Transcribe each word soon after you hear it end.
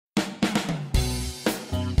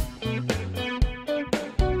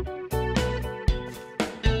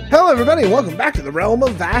everybody, and welcome back to the Realm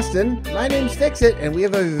of Vasten. My name's Fixxitt, and we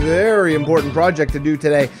have a very important project to do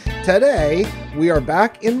today. Today, we are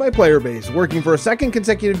back in my player base, working for a second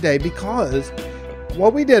consecutive day because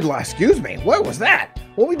what we did last, what was that?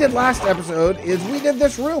 What we did last episode is we did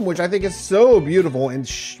this room, which I think is so beautiful, and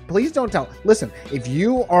please don't tell. Listen, if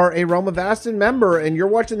you are a Realm of Vasten member and you're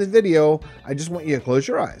watching this video, I just want you to close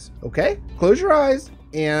your eyes, okay? Close your eyes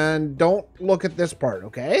and don't look at this part,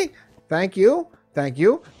 okay? Thank you. Thank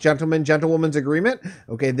you. Gentleman, gentlewoman's agreement.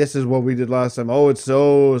 Okay, this is what we did last time. Oh, it's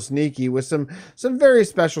so sneaky with some very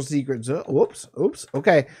special secrets. Whoops. Oops.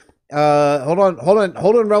 Okay. Hold on,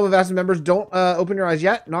 Realm of Vasten members. Don't open your eyes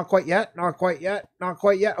yet. Not quite yet. Not quite yet. Not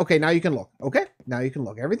quite yet. Okay, now you can look. Okay, now you can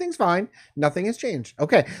look. Everything's fine. Nothing has changed.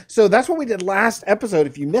 Okay, so that's what we did last episode.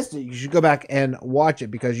 If you missed it, you should go back and watch it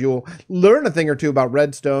because you'll learn a thing or two about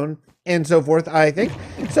redstone and so forth, I think.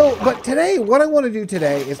 So, but today, what I want to do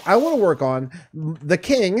today is I want to work on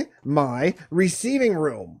my receiving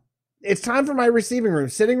room. It's time for my receiving room.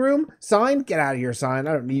 Sitting room, sign, get out of here, sign.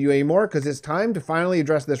 I don't need you anymore because it's time to finally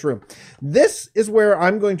address this room. This is where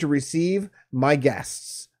I'm going to receive my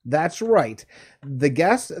guests. That's right. The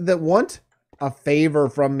guests that want a favor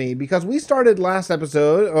from me, because we started last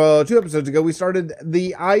episode, 2 episodes ago, we started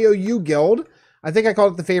the IOU guild. I think I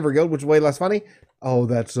called it the favor guild, which is way less funny. Oh,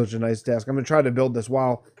 that's such a nice desk. I'm going to try to build this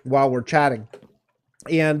while we're chatting.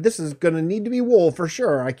 And this is going to need to be wool for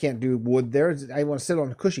sure. I can't do wood there. I want to sit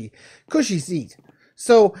on a cushy seat.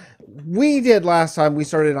 So we did last time, we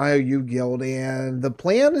started an IOU guild, and the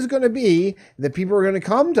plan is going to be that people are going to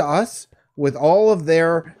come to us with all of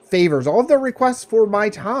their favors, all of their requests for my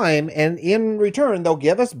time, and in return, they'll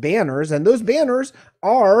give us banners, and those banners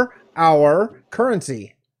are our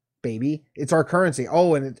currency, baby. It's our currency.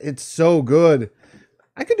 Oh, and it's so good.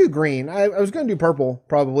 I could do green. I was going to do purple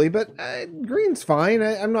probably, but green's fine.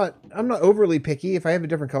 I'm not overly picky. If I have a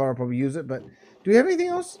different color, I'll probably use it. But do we have anything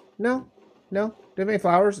else? No. Do we have any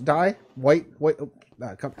flowers? Dye? White?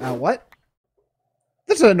 Oh, what?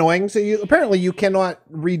 That's annoying. So apparently you cannot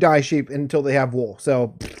re-dye sheep until they have wool.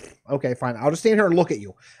 So okay, fine. I'll just stand here and look at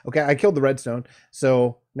you. Okay, I killed the redstone,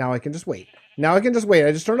 so now I can just wait. I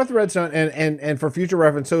just turned off the redstone, and for future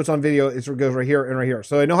reference, so it's on video, it goes right here and right here.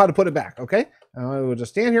 So I know how to put it back, okay? I will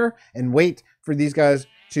just stand here and wait for these guys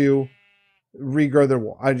to regrow their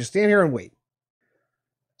wool. I just stand here and wait.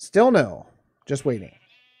 Still no. Just waiting.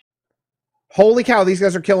 Holy cow, these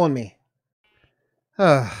guys are killing me.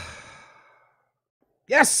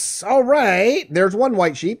 Yes, all right. There's one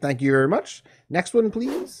white sheep. Thank you very much. Next one,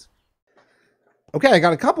 please. Okay, I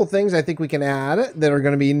got a couple things I think we can add that are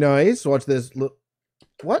going to be nice. Watch this. Look.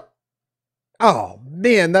 What? Oh,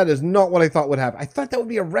 man, that is not what I thought would happen. I thought that would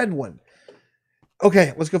be a red one.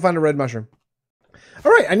 Okay, let's go find a red mushroom.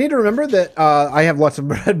 All right, I need to remember that I have lots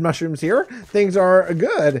of red mushrooms here. Things are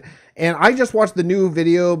good. And I just watched the new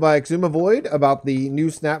video by Void about the new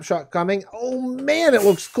snapshot coming. Oh, man, it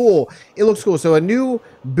looks cool. It looks cool. So a new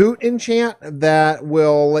boot enchant that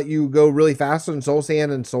will let you go really fast on soul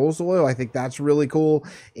sand and soul soil. I think that's really cool.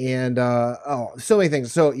 And, oh, so many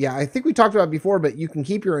things. So, yeah, I think we talked about it before, but you can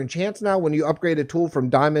keep your enchants now when you upgrade a tool from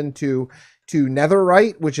diamond to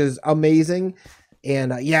netherite, which is amazing.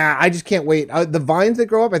 And yeah, I just can't wait. The vines that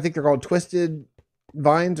grow up, I think they're called twisted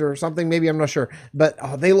vines or something. Maybe, I'm not sure. But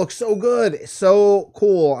oh, they look so good. So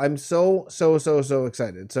cool. I'm so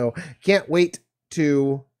excited. So can't wait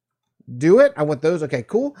to do it. I want those. Okay,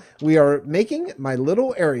 cool. We are making my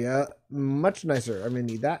little area much nicer. I'm going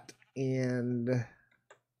to need that. And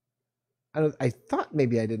I thought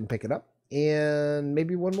maybe I didn't pick it up. And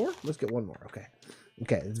maybe one more. Let's get one more. Okay.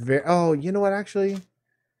 Okay. It's very, oh, you know what, actually?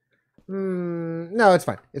 No, it's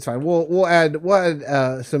fine. It's fine. We'll add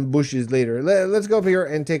some bushes later. Let's go up here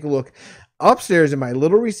and take a look upstairs in my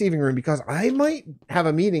little receiving room because I might have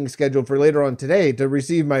a meeting scheduled for later on today to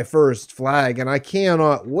receive my first flag, and I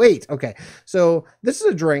cannot wait. Okay, so this is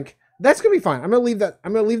a drink. That's gonna be fine. I'm gonna leave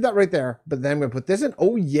that right there. But then I'm gonna put this in.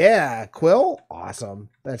 Oh yeah, quill. Awesome.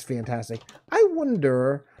 That's fantastic. I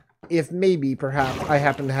wonder if maybe perhaps I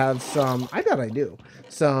happen to have some. I bet I do.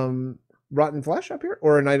 Some rotten flesh up here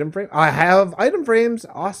or an item frame. I have item frames.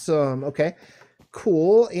 Awesome. Okay,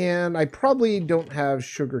 cool. And I probably don't have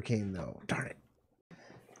sugarcane though. Darn it.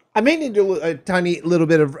 I may need to do a tiny little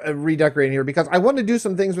bit of redecorating here because I want to do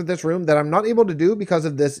some things with this room that I'm not able to do because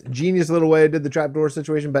of this genius little way I did the trapdoor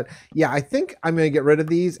situation. But yeah, I think I'm going to get rid of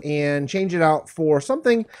these and change it out for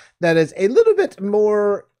something that is a little bit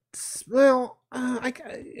more, well,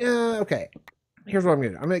 okay. Here's what I'm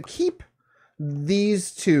going to do. I'm going to keep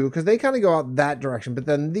these two, because they kind of go out that direction, but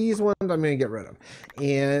then these ones I'm going to get rid of.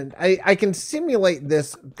 And I can simulate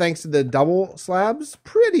this thanks to the double slabs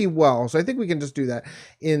pretty well. So I think we can just do that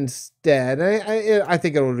instead. I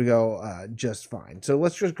think it'll go just fine. So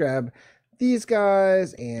let's just grab these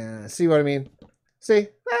guys and see what I mean. See,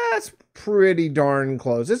 that's pretty darn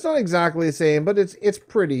close. It's not exactly the same, but it's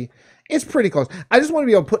pretty close. I just want to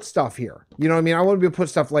be able to put stuff here. You know what I mean? I want to be able to put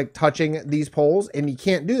stuff like touching these poles, and you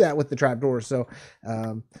can't do that with the trapdoors. So,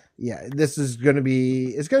 yeah, this is going to be,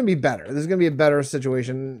 it's going to be better. This is going to be a better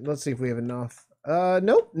situation. Let's see if we have enough.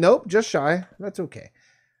 Nope, just shy. That's okay.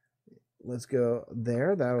 Let's go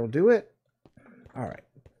there. That'll do it. All right.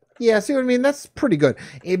 Yeah, see what I mean? That's pretty good.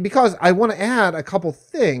 Because I want to add a couple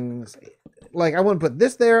things. Like, I want to put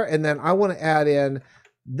this there, and then I want to add in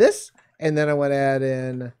this, and then I want to add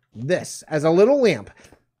in this as a little lamp.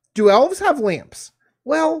 Do elves have lamps?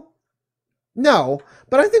 Well, no,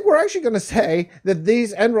 but I think we're actually going to say that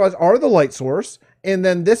these end rods are the light source, and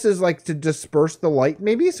then this is like to disperse the light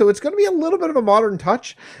maybe. So it's going to be a little bit of a modern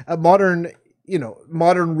touch, a modern, you know,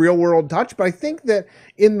 modern real world touch. But I think that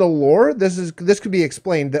in the lore, this could be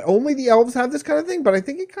explained that only the elves have this kind of thing, but I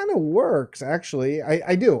think it kind of works actually.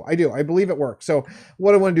 I do. I believe it works. So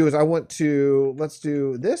what I want to do is let's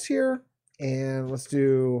do this here. And let's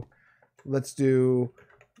do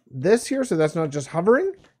this here, so that's not just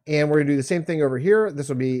hovering. And we're gonna do the same thing over here. This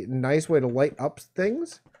will be a nice way to light up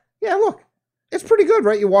things. Yeah, look, it's pretty good,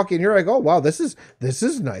 right? You walk in here, I go, oh, wow, this is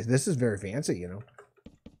nice. This is very fancy, you know.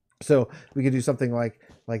 So we could do something like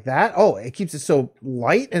that. Oh, it keeps it so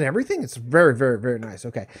light and everything. It's very, very, very nice.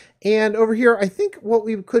 Okay, and over here, I think what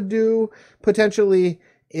we could do potentially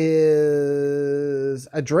is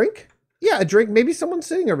a drink. Yeah, a drink. Maybe someone's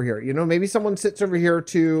sitting over here. You know, maybe someone sits over here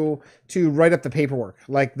to write up the paperwork.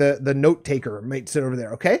 Like the note taker might sit over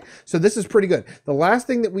there. Okay, so this is pretty good. The last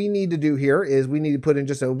thing that we need to do here is we need to put in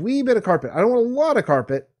just a wee bit of carpet. I don't want a lot of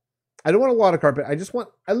carpet. I just want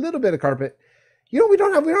a little bit of carpet. You know, we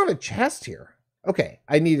don't have a chest here. Okay,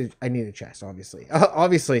 I need a chest. Obviously,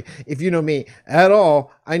 obviously, if you know me at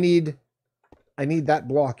all, I need that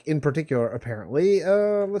block in particular. Apparently,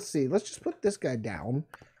 let's see. Let's just put this guy down.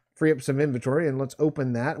 Free up some inventory, and let's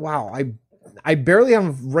open that. Wow, I barely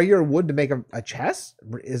have regular wood to make a chest.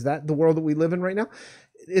 Is that the world that we live in right now?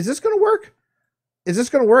 Is this going to work? Is this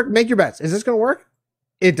going to work? Make your bets. Is this going to work?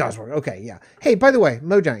 It does work. Okay, yeah. Hey, by the way,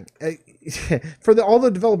 Mojang, for all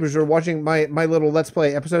the developers who are watching my little Let's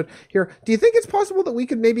Play episode here, do you think it's possible that we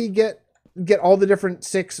could maybe get all the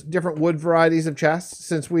 6 different wood varieties of chests,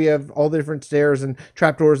 since we have all the different stairs and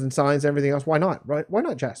trapdoors and signs and everything else? Why not, right? Why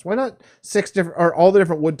not chests? Why not 6 different, or all the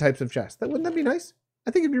different wood types of chests? Wouldn't that be nice?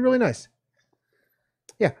 I think it'd be really nice.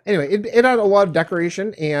 Yeah, anyway, it had a lot of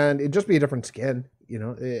decoration, and it'd just be a different skin, you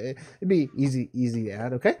know. It'd be easy to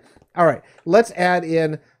add. Okay, all right, let's add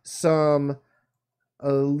in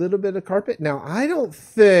a little bit of carpet. Now, I don't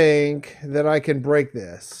think that I can break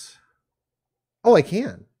this. Oh, I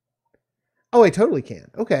can. Oh, I totally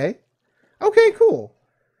can. Okay. Okay, cool.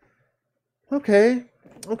 Okay.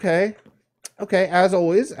 As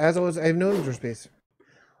always, I have no user space.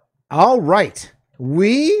 All right.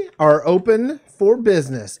 We are open for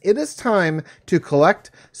business. It is time to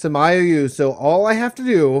collect some IOUs. So all I have to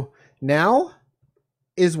do now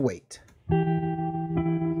is wait.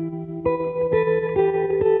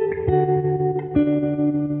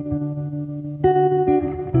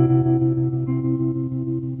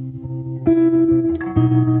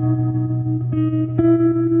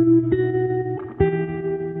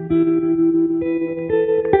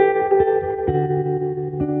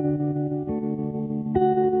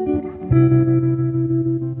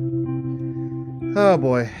 Oh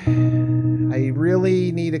boy, I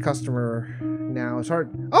really need a customer now. It's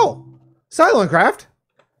hard. Oh, Siloncraft.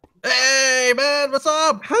 Hey man, what's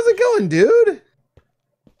up? How's it going, dude?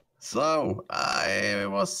 So I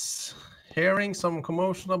was hearing some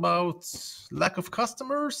commotion about lack of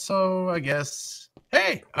customers, so I guess,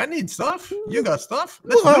 hey, I need stuff. You got stuff.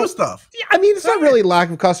 Let's do stuff. Yeah, I mean, it's not really lack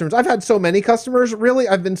of customers. I've had so many customers. Really,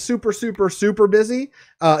 I've been super busy.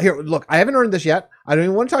 Here, look, I haven't earned this yet. I don't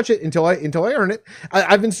even want to touch it until I earn it.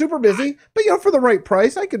 I've been super busy, but you know, for the right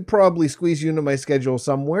price, I could probably squeeze you into my schedule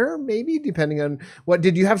somewhere, maybe depending on what.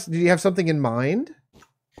 Did you have something in mind?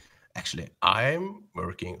 Actually, I'm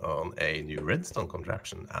working on a new redstone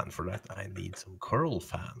contraption, and for that, I need some coral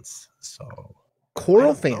fans. So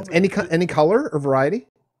coral fans, any color or variety?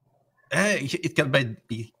 It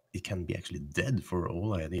can be actually dead for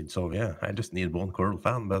all I need. So yeah, I just need one coral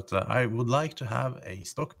fan, but I would like to have a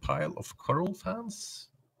stockpile of coral fans.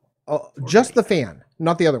 Oh, just the fan,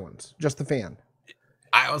 not the other ones. Just the fan.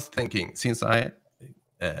 I was thinking, since I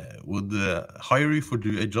would hire you for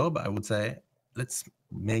do a job, I would say, let's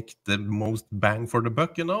make the most bang for the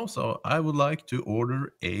buck, you know. So I would like to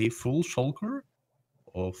order a full shulker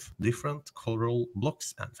of different coloral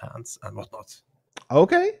blocks and fans and whatnot.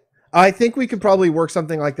 Okay. I think we could probably work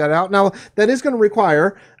something like that out. Now, that is going to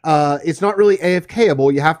require, it's not really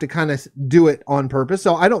AFK-able. You have to kind of do it on purpose.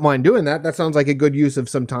 So I don't mind doing that. That sounds like a good use of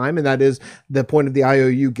some time. And that is the point of the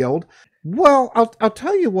IOU guild. Well, I'll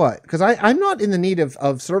tell you what, because I'm not in the need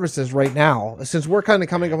of services right now. Since we're kind of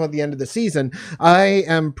coming up at the end of the season, I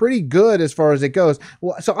am pretty good as far as it goes.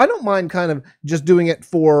 Well, so I don't mind kind of just doing it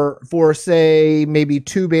for say, maybe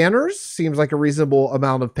 2 banners. Seems like a reasonable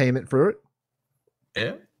amount of payment for it.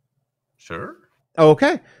 Yeah. Sure.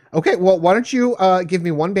 Okay. Well, why don't you give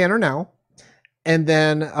me 1 banner now, and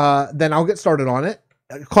then I'll get started on it,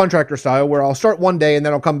 contractor style, where I'll start one day and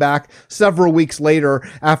then I'll come back several weeks later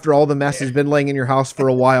after all the mess has been laying in your house for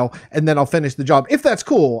a while, and then I'll finish the job. If that's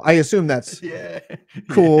cool, I assume that's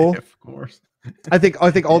cool. Yeah, of course. I think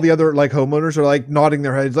all the other like homeowners are like nodding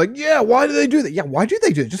their heads like, yeah, why do they do that? Yeah, why do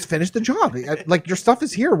they do it? Just finish the job. Like, your stuff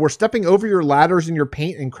is here. We're stepping over your ladders and your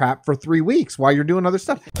paint and crap for 3 weeks while you're doing other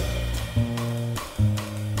stuff.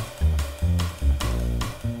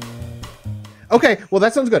 Okay, well,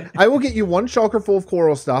 that sounds good. I will get you 1 shulker full of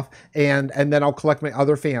coral stuff, and then I'll collect my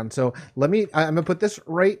other fan. So I'm gonna put this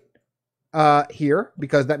right here,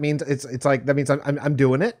 because that means that means I'm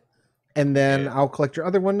doing it, and then I'll collect your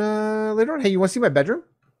other one later on. Hey, you want to see my bedroom?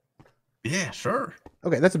 Yeah, sure.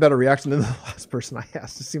 Okay, that's a better reaction than the last person I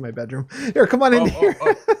asked to see my bedroom. Here, come on in here.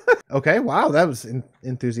 Okay, wow, that was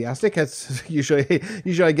enthusiastic. That's usually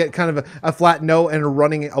I get kind of a flat no and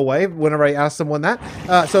running away whenever I ask someone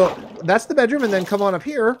that. So that's the bedroom, and then come on up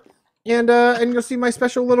here, and you'll see my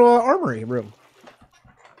special little armory room.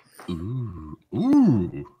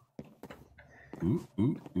 Ooh.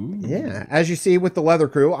 Yeah, as you see with the leather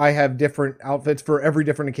crew, I have different outfits for every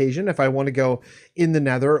different occasion. If I want to go in the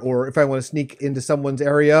nether, or if I want to sneak into someone's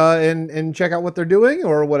area and check out what they're doing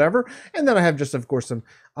or whatever. And then I have just, of course, some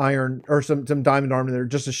iron or some diamond armor there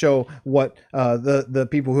just to show what the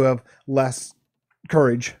people who have less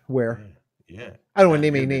courage wear. Yeah. I don't want to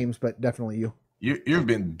name any names, but definitely you. You've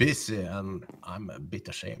been busy, and I'm a bit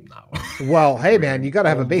ashamed now. Well, hey man, you got to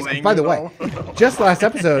have a base. By the way, just last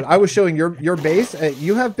episode, I was showing your base.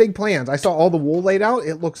 You have big plans. I saw all the wool laid out.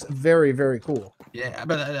 It looks very, very cool. Yeah,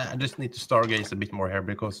 but I just need to stargaze a bit more here,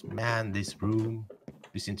 because man, this room,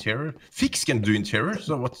 this interior, Fix can do interior.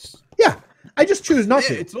 So what's? Yeah, I just choose not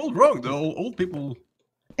to. It's all wrong. The old people.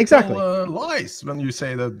 Exactly. Lies when you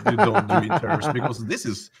say that you don't do interiors, because this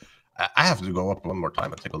is. I have to go up one more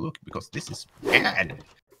time and take a look, because this is bad.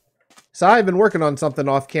 So I've been working on something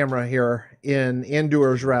off camera here in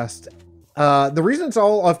Endurer's Rest. The reason it's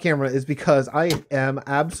all off camera is because I am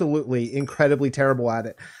absolutely incredibly terrible at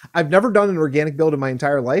it. I've never done an organic build in my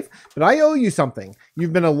entire life, but I owe you something.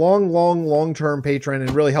 You've been a long-term patron and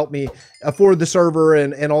really helped me afford the server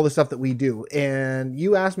and all the stuff that we do. And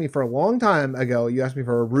you asked me for a long time ago, you asked me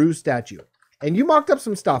for a Rue statue. And you mocked up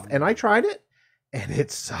some stuff, and I tried it. And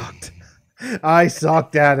it sucked. I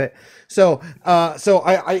sucked at it. So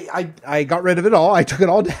I got rid of it all. I took it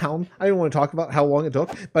all down. I didn't want to talk about how long it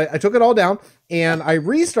took, but I took it all down and I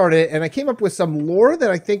restarted it, and I came up with some lore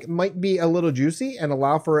that I think might be a little juicy and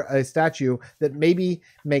allow for a statue that maybe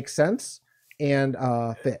makes sense and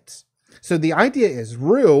fits. So the idea is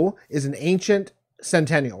Rue is an ancient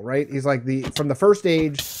centennial, right? He's like from the first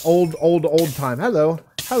age, old time. Hello,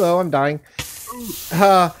 I'm dying.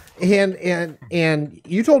 And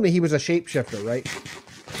you told me he was a shapeshifter, right?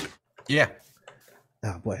 Yeah.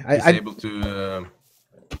 Oh boy, he's able to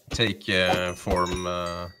take form,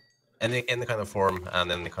 any kind of form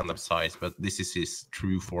and any kind of size, but this is his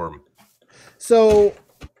true form. So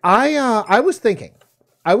I was thinking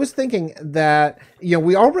that, you know,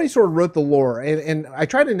 we already sort of wrote the lore, and I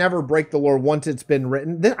try to never break the lore once it's been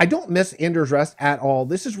written. I don't miss Ender's Rest at all.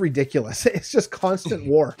 This is ridiculous. It's just constant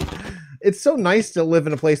war. It's so nice to live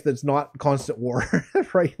in a place that's not constant war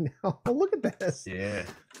right now. Look at this. Yeah.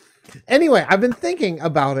 Anyway, I've been thinking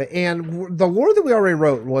about it, and the lore that we already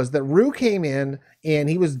wrote was that Rue came in and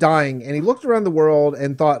he was dying, and he looked around the world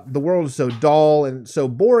and thought the world is so dull and so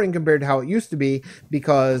boring compared to how it used to be,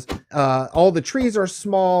 because all the trees are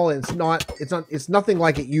small and it's nothing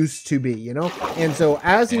like it used to be, you know? And so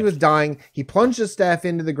as he was dying, he plunged his staff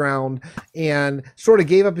into the ground and sort of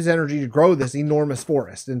gave up his energy to grow this enormous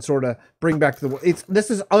forest and sort of bring back to the world. This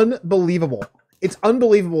is unbelievable. It's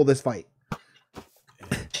unbelievable, this fight.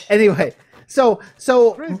 Anyway, so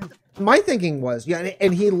My thinking was, yeah,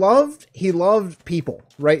 and he loved people,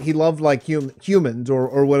 right? He loved like humans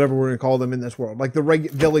or whatever we're gonna call them in this world, like the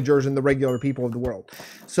villagers and the regular people of the world.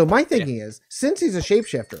 So my thinking is, since he's a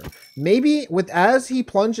shapeshifter, maybe as he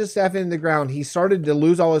plunged his staff into the ground, he started to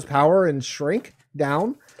lose all his power and shrink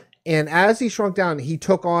down. And as he shrunk down, he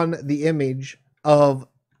took on the image of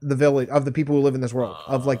the village, of the people who live in this world,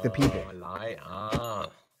 of like the people.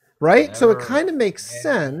 Right? So it kind of makes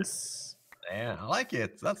sense. Yeah, I like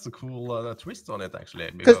it. That's a cool twist on it,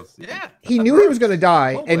 actually. Because he knew he was going to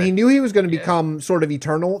die, and he knew he was going to become sort of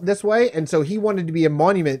eternal this way, and so he wanted to be a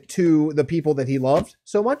monument to the people that he loved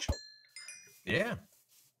so much. Yeah.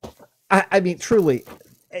 I mean, truly,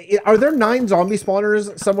 are there 9 zombie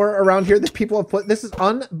spawners somewhere around here that people have put? This is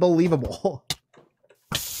unbelievable.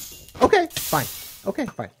 Okay, fine. Okay,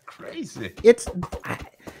 fine. Crazy. It's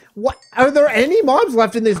what? Are there any mobs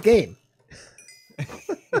left in this game?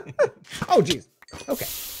 Oh, geez. Okay.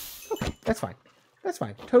 Okay, that's fine. That's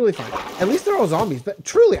fine. Totally fine. At least they're all zombies. But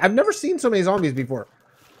truly, I've never seen so many zombies before.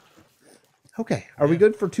 Okay, are we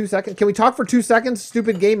good for 2 seconds? Can we talk for 2 seconds?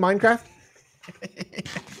 Stupid game, Minecraft.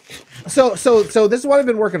 So this is what I've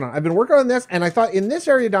been working on. I've been working on this, and I thought in this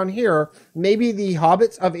area down here, maybe the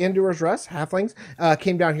hobbits of Andor's Rest, halflings,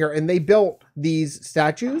 came down here, and they built these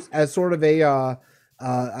statues as sort of a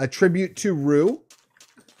tribute to Rue.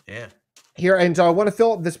 Yeah. Here, and so I want to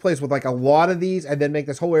fill up this place with like a lot of these, and then make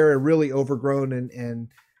this whole area really overgrown and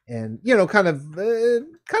you know, kind of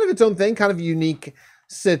its own thing, kind of unique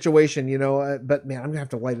situation, you know. But man, I'm gonna have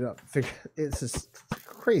to light it up. It's just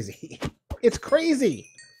crazy. It's crazy.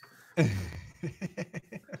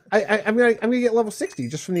 I'm gonna get level 60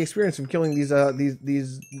 just from the experience of killing these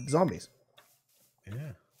zombies.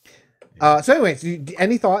 Yeah. So anyways,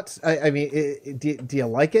 any thoughts? I mean, do you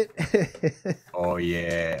like it? Oh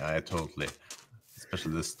yeah, I totally.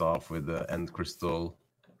 Especially the stuff with the end crystal.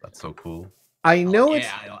 That's so cool. I know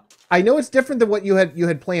I know it's different than what you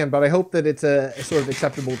had planned, but I hope that it's a sort of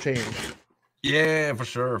acceptable change. Yeah, for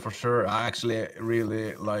sure. I actually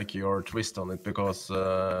really like your twist on it because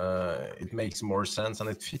it makes more sense and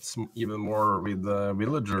it fits even more with the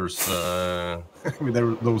villagers with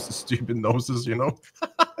those stupid noses, you know.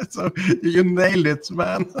 So you nailed it,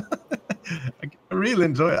 man. I really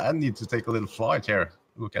enjoy it. I need to take a little flight here.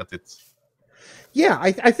 Look at it. Yeah,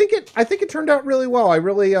 I think it turned out really well. I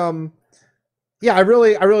really yeah, I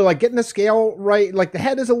really like getting the scale right. Like the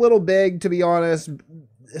head is a little big, to be honest.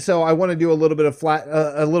 So I want to do a little bit of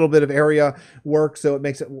a little bit of area work, so it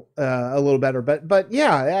makes it a little better. But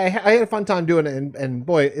yeah, I had a fun time doing it, and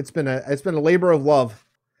boy, it's been a labor of love.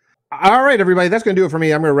 All right, everybody, that's going to do it for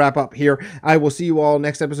me. I'm going to wrap up here. I will see you all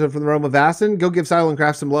next episode from the Realm of Vasten. Go give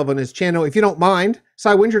Silentcraft some love on his channel. If you don't mind, Si,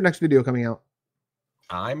 when's your next video coming out?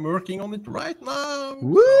 I'm working on it right now.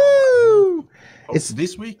 Woo! It's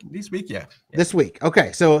this week, yeah. This week.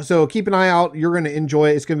 Okay, so keep an eye out. You're going to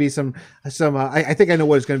enjoy it. It's going to be some I think I know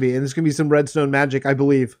what it's going to be. And it's going to be some redstone magic, I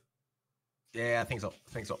believe. Yeah, I think so.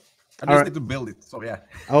 I just need to build it. So yeah.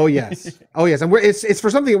 Oh yes. Oh yes. And it's for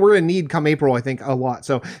something we're going to need come April, I think, a lot.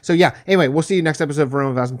 So yeah. Anyway, we'll see you next episode of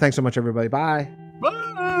Realm of Vasten. Thanks so much, everybody. Bye. Bye.